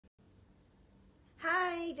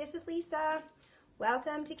Hey, this is Lisa.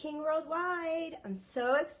 Welcome to King Worldwide. I'm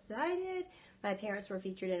so excited. My parents were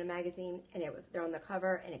featured in a magazine and they're on the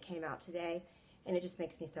cover and it came out today and it just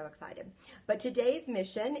makes me so excited. But today's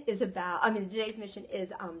mission is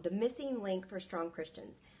the missing link for strong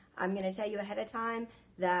Christians. I'm going to tell you ahead of time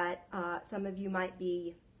that some of you might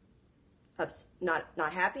be not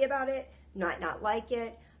happy about it, might not like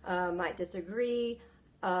it, might disagree.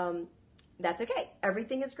 That's okay.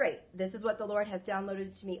 Everything is great. This is what the Lord has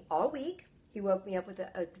downloaded to me all week. He woke me up with an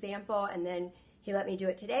example and then he let me do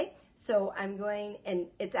it today. So I'm going, and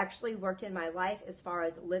it's actually worked in my life as far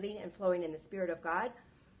as living and flowing in the Spirit of God.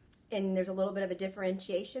 And there's a little bit of a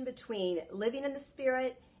differentiation between living in the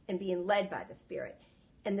Spirit and being led by the Spirit.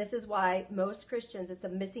 And this is why most Christians, it's a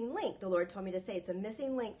missing link. The Lord told me to say it's a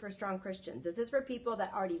missing link for strong Christians. This is for people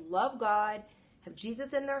that already love God, have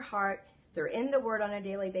Jesus in their heart, they're in the Word on a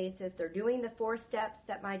daily basis, they're doing the 4 steps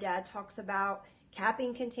that my dad talks about,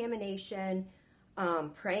 capping contamination,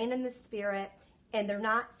 praying in the Spirit, and they're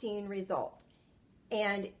not seeing results.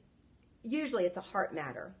 And usually it's a heart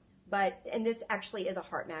matter, and this actually is a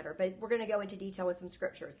heart matter, but we're going to go into detail with some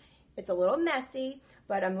scriptures. It's a little messy,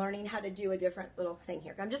 but I'm learning how to do a different little thing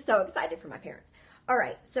here. I'm just so excited for my parents. All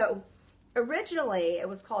right, so originally it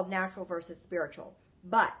was called Natural versus Spiritual,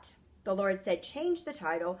 but the Lord said change the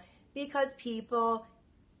title because people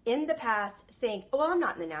in the past think, oh, well, I'm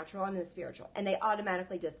not in the natural, I'm in the spiritual, and they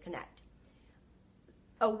automatically disconnect.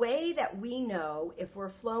 A way that we know if we're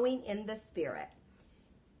flowing in the Spirit,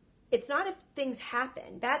 it's not if things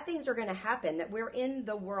happen. Bad things are going to happen, that we're in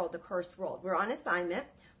the world, the cursed world. We're on assignment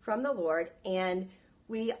from the Lord, and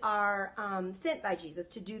we are sent by Jesus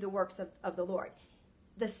to do the works of the Lord.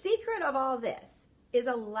 The secret of all this is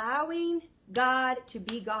allowing God to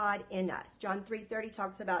be God in us. John 3:30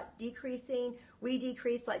 talks about decreasing. We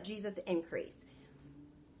decrease, let Jesus increase.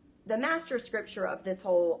 The master scripture of this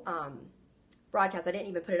whole broadcast, I didn't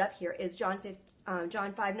even put it up here, is John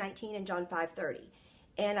 5:19 and John 5:30.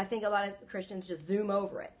 And I think a lot of Christians just zoom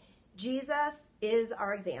over it. Jesus is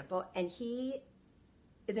our example, and he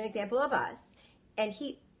is an example of us, and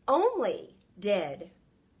he only did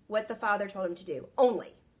what the Father told him to do.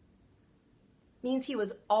 Only. Means he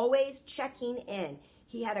was always checking in.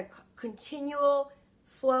 He had a continual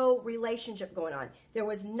flow relationship going on. There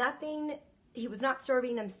was nothing, he was not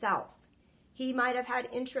serving himself. He might have had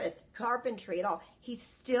interest, carpentry at all. He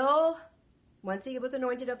still, once he was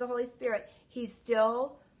anointed of the Holy Spirit, he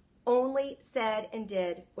still only said and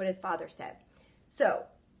did what his Father said. So,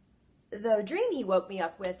 the dream he woke me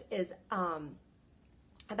up with is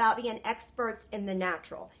about being experts in the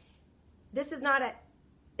natural. This is not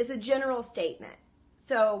it's a general statement.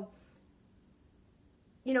 So,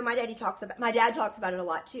 you know, my dad talks about it a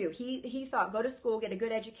lot too. He thought, go to school, get a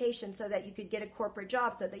good education so that you could get a corporate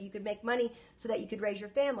job, so that you could make money, so that you could raise your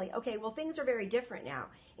family. Okay, well, things are very different now.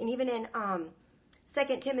 And even in 2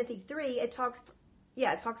 Timothy 3, it talks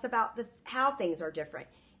about how things are different.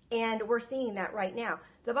 And we're seeing that right now.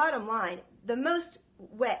 The bottom line, the best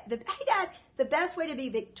way to be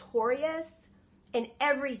victorious in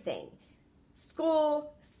everything,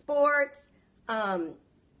 school, sports,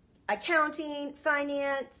 accounting,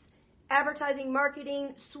 finance, advertising,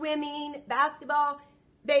 marketing, swimming, basketball,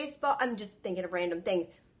 baseball, I'm just thinking of random things,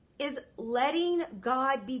 is letting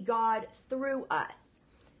God be God through us.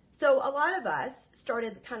 So a lot of us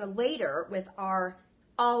started kind of later with our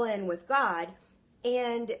all in with God,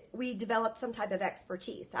 and we developed some type of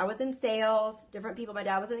expertise. I was in sales, different people. My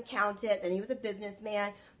dad was an accountant, and he was a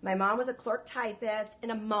businessman. My mom was a clerk typist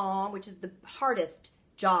and a mom, which is the hardest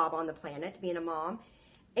job on the planet, being a mom.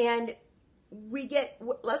 And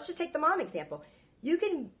let's just take the mom example. You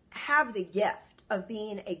can have the gift of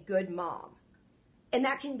being a good mom, and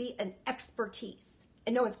that can be an expertise,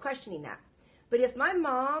 and no one's questioning that. But if my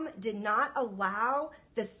mom did not allow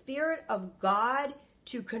the Spirit of God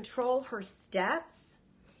to control her steps,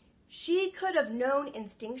 she could have known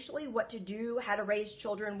instinctually what to do, how to raise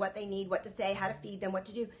children, what they need, what to say, how to feed them, what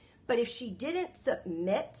to do. But if she didn't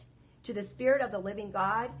submit to the Spirit of the living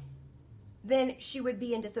God, then she would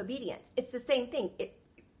be in disobedience. It's the same thing.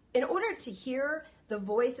 In order to hear the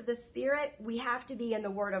voice of the Spirit, we have to be in the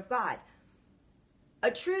Word of God. A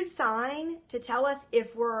true sign to tell us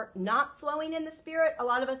if we're not flowing in the Spirit, a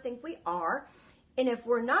lot of us think we are. And if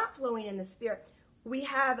we're not flowing in the Spirit, we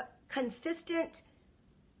have consistent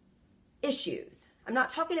issues. I'm not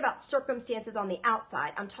talking about circumstances on the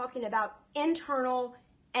outside. I'm talking about internal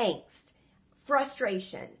angst,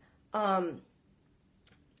 frustration,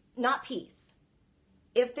 not peace.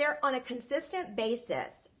 If they're on a consistent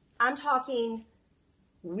basis, I'm talking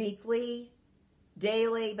weekly,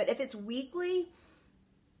 daily, but if it's weekly,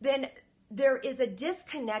 then there is a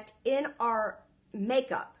disconnect in our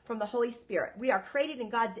makeup from the Holy Spirit. We are created in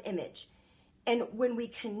God's image. And when we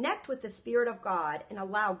connect with the Spirit of God and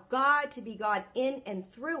allow God to be God in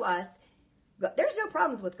and through us, there's no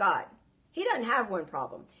problems with God. He doesn't have one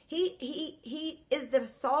problem. He is the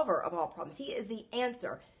solver of all problems. He is the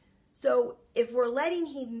answer. So if we're letting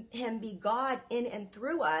him be God in and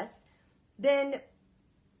through us, then,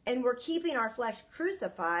 and we're keeping our flesh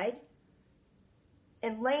crucified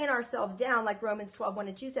and laying ourselves down, like Romans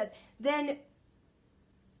 12:1-2 says, then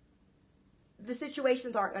the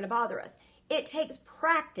situations aren't going to bother us. It takes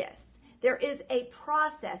practice. There is a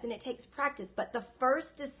process and it takes practice. But the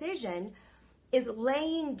first decision is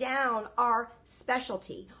laying down our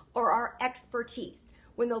specialty or our expertise.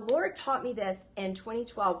 When the Lord taught me this in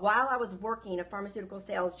 2012, while I was working a pharmaceutical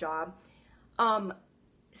sales job,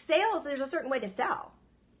 sales, there's a certain way to sell.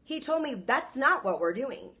 He told me that's not what we're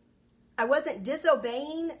doing. I wasn't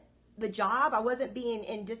disobeying the job. I wasn't being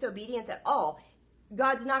in disobedience at all.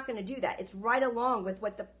 God's not going to do that. It's right along with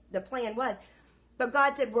what the plan was. But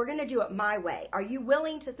God said, we're going to do it my way. Are you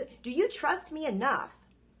willing to, do you trust me enough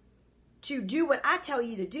to do what I tell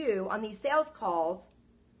you to do on these sales calls?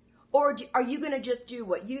 Or are you going to just do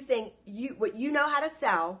what you think, what you know how to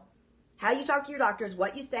sell, how you talk to your doctors,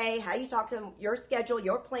 what you say, how you talk to them, your schedule,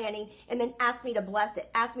 your planning, and then ask me to bless it,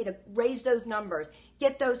 ask me to raise those numbers,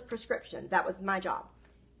 get those prescriptions. That was my job.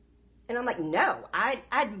 And I'm like, no,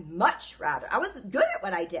 I'd much rather. I was good at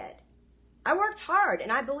what I did. I worked hard,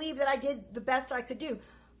 and I believe that I did the best I could do.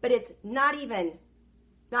 But it's not even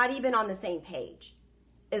on the same page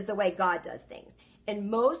as the way God does things.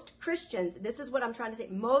 And most Christians, this is what I'm trying to say,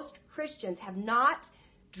 most Christians have not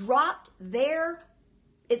dropped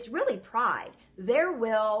it's really pride, their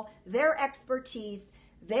will, their expertise,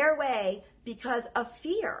 their way because of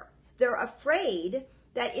fear. They're afraid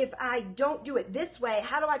that if I don't do it this way,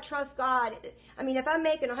 how do I trust God? I mean, if I'm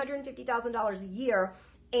making $150,000 a year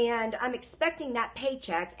and I'm expecting that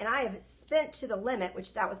paycheck and I have spent to the limit,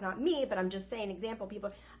 which that was not me, but I'm just saying example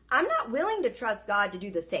people, I'm not willing to trust God to do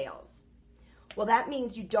the sales. Well, that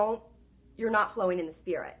means you're not flowing in the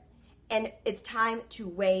Spirit. And it's time to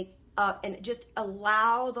wake up and just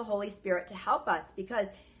allow the Holy Spirit to help us, because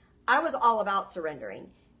I was all about surrendering.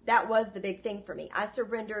 That was the big thing for me. I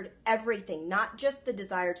surrendered everything, not just the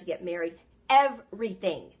desire to get married,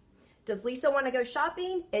 everything. Does Lisa want to go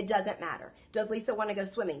shopping? It doesn't matter. Does Lisa want to go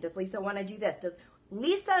swimming? Does Lisa want to do this? Does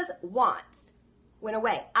Lisa's wants went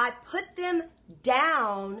away. I put them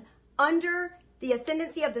down under the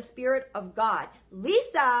ascendancy of the Spirit of God.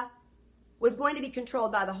 Lisa was going to be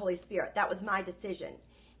controlled by the Holy Spirit. That was my decision.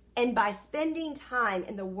 And by spending time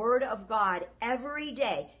in the Word of God every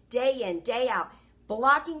day, day in, day out,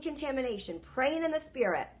 blocking contamination, praying in the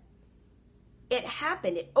Spirit, it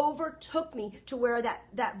happened. It overtook me to where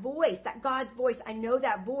that voice, that God's voice, I know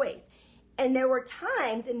that voice. And there were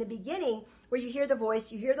times in the beginning where you hear the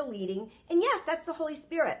voice, you hear the leading, and yes, that's the Holy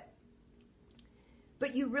Spirit.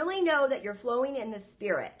 But you really know that you're flowing in the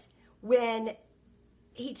Spirit when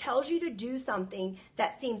He tells you to do something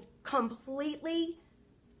that seems completely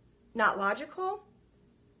not logical,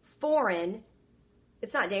 foreign.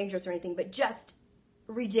 It's not dangerous or anything, but just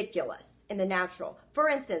ridiculous in the natural. For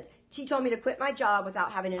instance, He told me to quit my job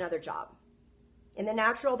without having another job. In the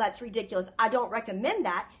natural, that's ridiculous. I don't recommend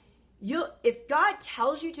that. If God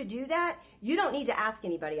tells you to do that, you don't need to ask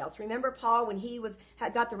anybody else. Remember Paul when he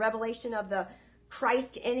had got the revelation of the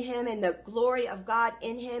Christ in him and the glory of God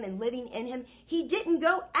in him and living in him? He didn't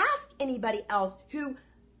go ask anybody else who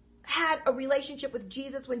had a relationship with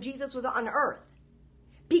Jesus when Jesus was on earth,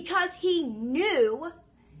 because he knew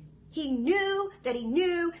that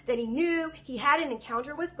he had an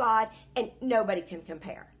encounter with God, and nobody can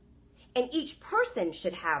compare. And each person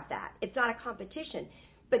should have that. It's not a competition,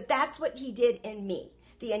 but that's what He did in me.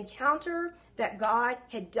 The encounter that God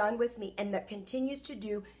had done with me and that continues to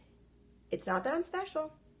do. It's not that I'm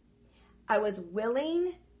special. I was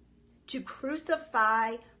willing to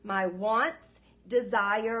crucify my wants,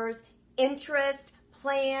 desires, interest,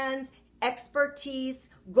 plans, expertise,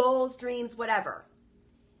 goals, dreams, whatever.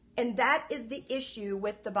 And that is the issue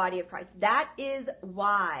with the body of Christ. That is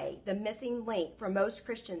why the missing link for most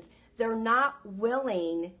Christians, they're not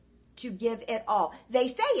willing to give it all. They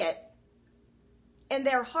say it, and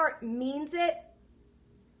their heart means it,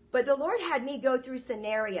 but the Lord had me go through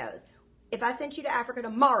scenarios. If I sent you to Africa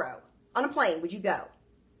tomorrow on a plane, would you go?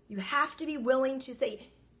 You have to be willing to say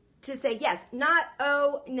yes, not,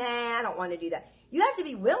 oh, nah, I don't want to do that. You have to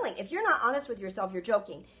be willing. If you're not honest with yourself, you're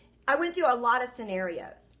joking. I went through a lot of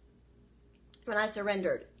scenarios when I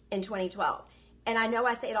surrendered in 2012. And I know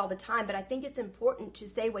I say it all the time, but I think it's important to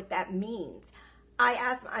say what that means.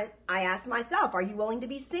 I asked myself, are you willing to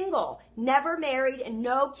be single, never married, and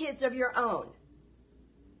no kids of your own?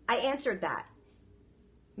 I answered that.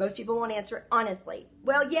 Most people won't answer it honestly.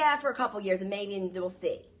 Well, yeah, for a couple years and maybe and we'll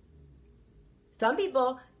see. Some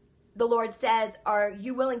people, the Lord says, are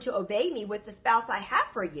you willing to obey me with the spouse I have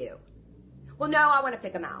for you? Well, no, I want to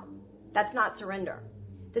pick them out. That's not surrender.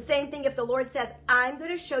 The same thing if the Lord says, I'm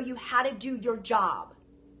going to show you how to do your job.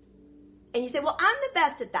 And you say, well, I'm the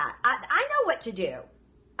best at that. I know what to do.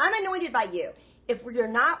 I'm anointed by you. If you're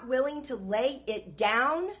not willing to lay it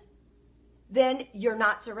down, then you're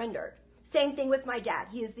not surrendered. Same thing with my dad.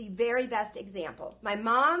 He is the very best example. My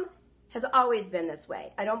mom has always been this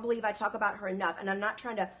way. I don't believe I talk about her enough, and I'm not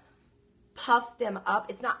trying to puff them up.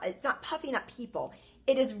 It's not puffing up people.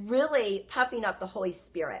 It is really puffing up the Holy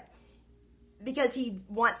Spirit, because he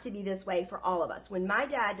wants to be this way for all of us. When my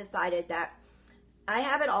dad decided that I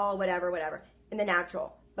have it all, whatever, in the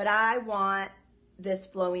natural, but I want this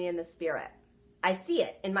flowing in the Spirit. I see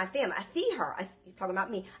it in my family. I see her. He's talking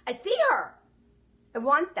about me. I see her. I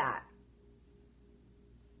want that.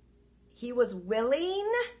 He was willing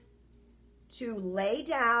to lay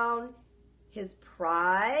down his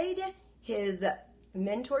pride, his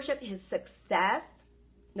mentorship, his success,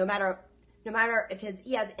 no matter if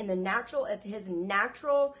he has in the natural, if his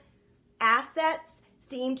natural assets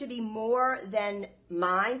seem to be more than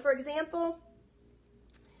mine, for example.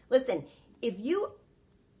 Listen,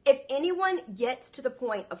 if anyone gets to the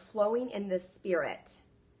point of flowing in the Spirit,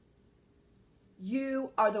 you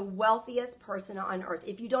are the wealthiest person on earth.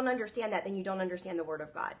 If you don't understand that, then you don't understand the Word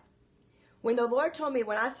of God. When the Lord told me,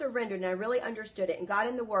 when I surrendered and I really understood it and got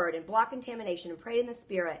in the Word and blocked contamination and prayed in the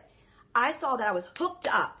Spirit, I saw that I was hooked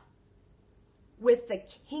up with the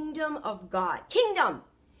kingdom of God. Kingdom!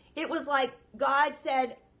 It was like God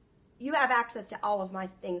said, you have access to all of my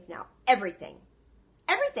things now. Everything.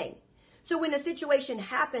 Everything. So when a situation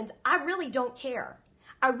happens, I really don't care.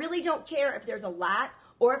 I really don't care if there's a lack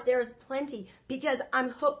or if there's plenty, because I'm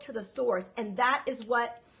hooked to the source. And that is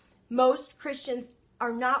what most Christians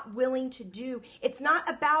are not willing to do. It's not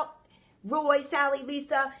about Roy, Sally,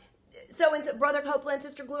 Lisa, so-and-so, Brother Copeland,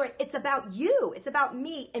 Sister Gloria. It's about you. It's about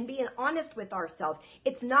me and being honest with ourselves.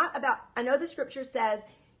 It's not about, I know the scripture says,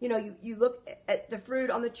 you look at the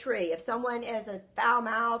fruit on the tree. If someone has a foul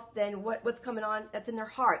mouth, then what's coming on? That's in their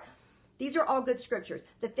heart. These are all good scriptures.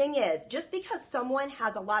 The thing is, just because someone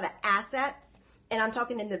has a lot of assets, and I'm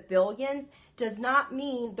talking in the billions, does not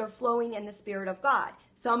mean they're flowing in the Spirit of God.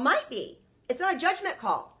 Some might be. It's not a judgment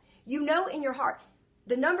call. You know in your heart.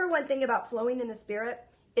 The number one thing about flowing in the Spirit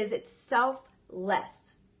is it's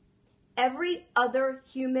selfless. Every other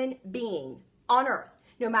human being on earth,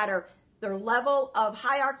 no matter their level of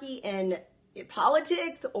hierarchy in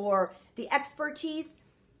politics or the expertise,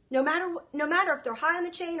 no matter if they're high on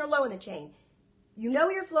the chain or low in the chain, you know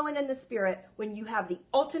you're flowing in the Spirit when you have the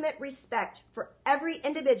ultimate respect for every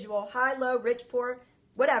individual, high, low, rich, poor,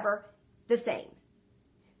 whatever, the same.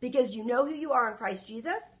 Because you know who you are in Christ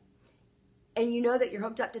Jesus, and you know that you're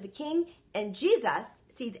hooked up to the King, and Jesus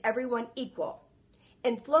sees everyone equal.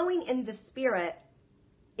 And flowing in the Spirit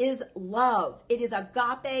is love. It is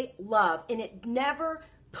agape love, and it never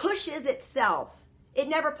pushes itself. It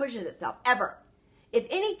never pushes itself, ever. If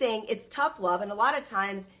anything, it's tough love, and a lot of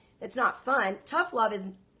times it's not fun. Tough love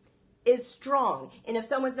is strong, and if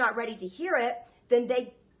someone's not ready to hear it, then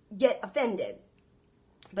they get offended.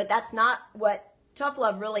 But that's not what tough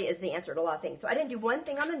love really is the answer to a lot of things. So I didn't do one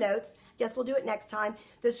thing on the notes. Guess we'll do it next time.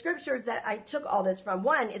 The scriptures that I took all this from,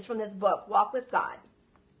 one is from this book, Walk with God.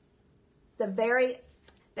 The very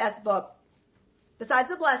best book, besides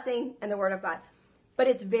the blessing and the Word of God. But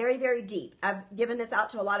it's very, very deep. I've given this out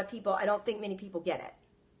to a lot of people. I don't think many people get it.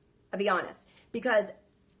 I'll be honest. Because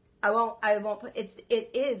I won't put,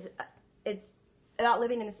 it's about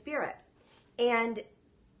living in the Spirit. And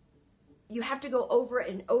you have to go over it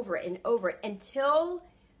and over it and over it until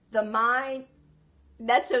the mind,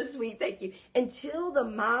 that's so sweet, thank you. Until the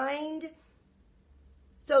mind,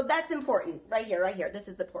 so that's important, right here, this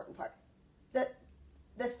is the important part.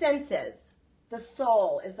 The senses, the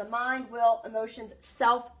soul is the mind, will, emotions,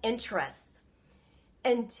 self-interest.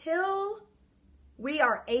 Until we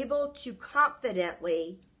are able to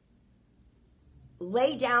confidently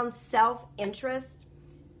lay down self-interest,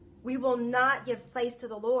 we will not give place to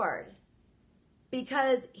the Lord,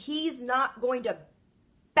 because he's not going to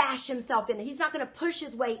bash himself in. He's not going to push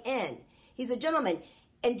his way in. He's a gentleman.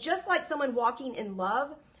 And just like someone walking in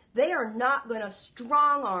love, they are not going to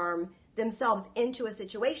strong arm themselves into a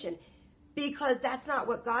situation, because that's not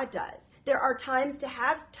what God does. There are times to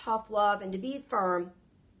have tough love and to be firm,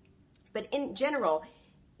 but in general,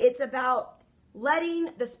 it's about letting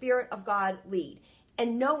the Spirit of God lead.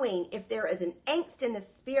 And knowing if there is an angst in the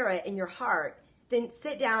spirit in your heart, then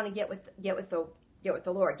sit down and get with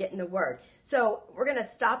the Lord, get in the Word. So we're going to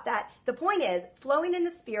stop that. The point is, flowing in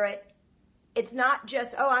the Spirit, it's not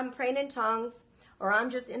just, oh, I'm praying in tongues or I'm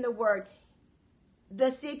just in the Word.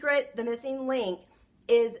 The secret, the missing link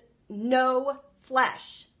is no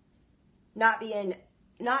flesh, not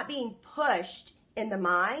being pushed in the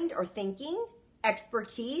mind or thinking,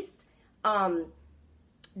 expertise,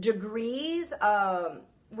 degrees,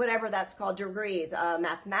 whatever that's called, degrees,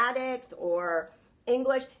 mathematics or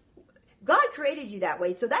English. God created you that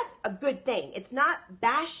way, so that's a good thing. It's not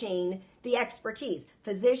bashing the expertise.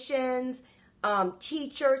 Physicians,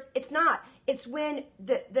 teachers, it's not. It's when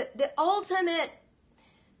the ultimate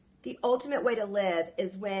way to live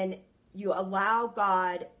is when you allow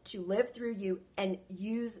God to live through you and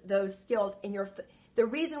use those skills in the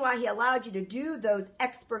reason why he allowed you to do those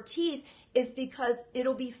expertise is because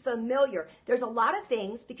it'll be familiar. There's a lot of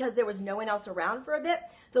things, because there was no one else around for a bit.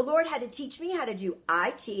 The Lord had to teach me how to do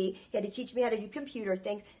IT. He had to teach me how to do computer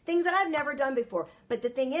things that I've never done before. But the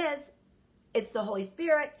thing is, it's the Holy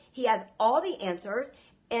Spirit. He has all the answers.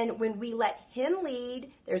 And when we let him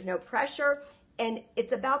lead, there's no pressure. And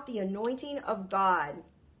it's about the anointing of God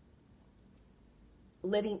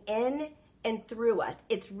living in and through us.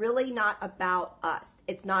 It's really not about us.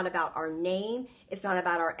 It's not about our name. It's not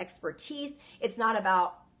about our expertise. It's not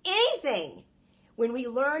about anything. When we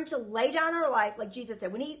learn to lay down our life, like Jesus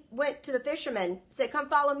said, when he went to the fishermen, said, come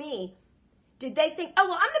follow me. Did they think, oh,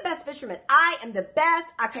 well, I'm the best fisherman. I am the best.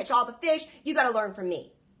 I catch all the fish. You got to learn from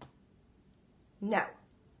me. No.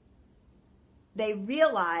 They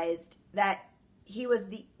realized that he was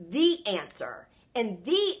the answer. And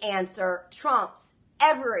the answer trumps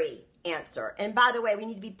every answer. And by the way, we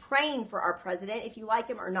need to be praying for our president, if you like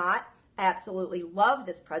him or not. I absolutely love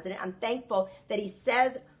this president. I'm thankful that he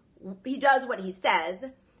does what he says.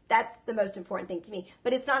 That's the most important thing to me.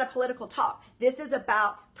 But it's not a political talk. This is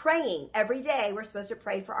about praying. Every day we're supposed to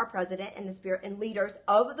pray for our president and the spirit and leaders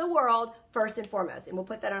of the world first and foremost. And we'll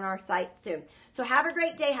put that on our site soon. So have a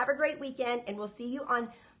great day. Have a great weekend. And we'll see you on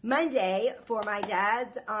Monday for my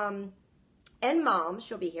dad's and mom's.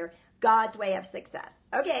 She'll be here. God's Way of Success.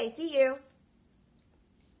 Okay, see you.